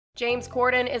James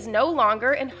Corden is no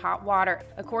longer in hot water.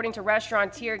 According to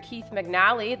Restaurateur Keith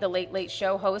McNally, the Late Late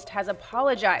Show host has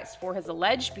apologized for his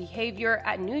alleged behavior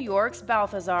at New York's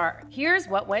Balthazar. Here's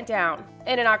what went down.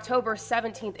 In an October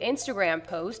 17th Instagram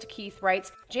post, Keith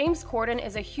writes, "James Corden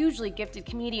is a hugely gifted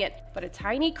comedian, but a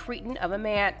tiny cretin of a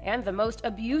man, and the most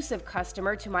abusive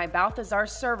customer to my Balthazar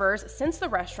servers since the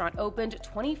restaurant opened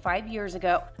 25 years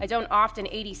ago. I don't often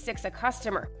 86 a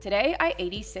customer. Today, I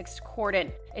 86'd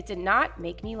Corden. It did not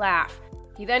make me laugh."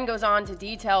 He then goes on to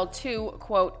detail two,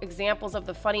 quote, examples of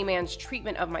the funny man's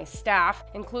treatment of my staff,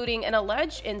 including an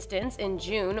alleged instance in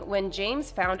June when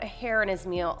James found a hair in his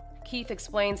meal. Keith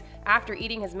explains, after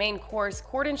eating his main course,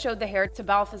 Corden showed the hair to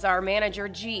Balthazar manager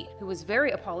G, who was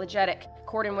very apologetic.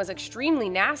 Corden was extremely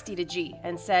nasty to G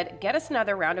and said, "Get us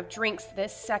another round of drinks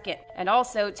this second, and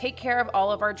also take care of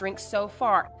all of our drinks so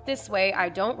far. This way I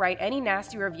don't write any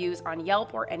nasty reviews on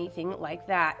Yelp or anything like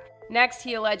that." Next,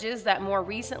 he alleges that more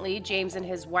recently, James and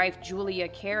his wife, Julia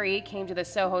Carey, came to the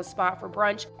Soho spot for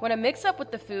brunch when a mix-up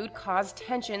with the food caused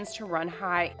tensions to run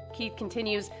high. Keith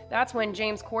continues, "That's when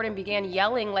James Corden began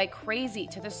yelling like crazy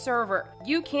to the server.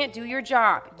 'You can't do your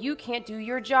job. You can't do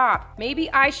your job.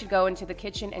 Maybe I should go into the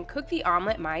kitchen and cook the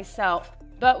omelet myself.'"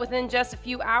 But within just a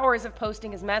few hours of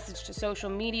posting his message to social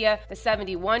media, the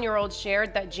 71-year-old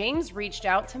shared that James reached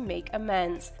out to make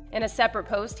amends. In a separate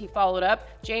post, he followed up,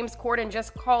 "James Corden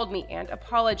just called me and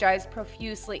apologized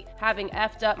profusely. Having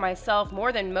effed up myself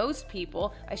more than most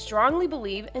people, I strongly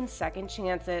believe in second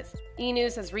chances." E!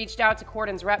 News has reached out to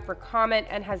Corden's rep for comment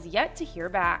and has yet to hear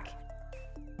back.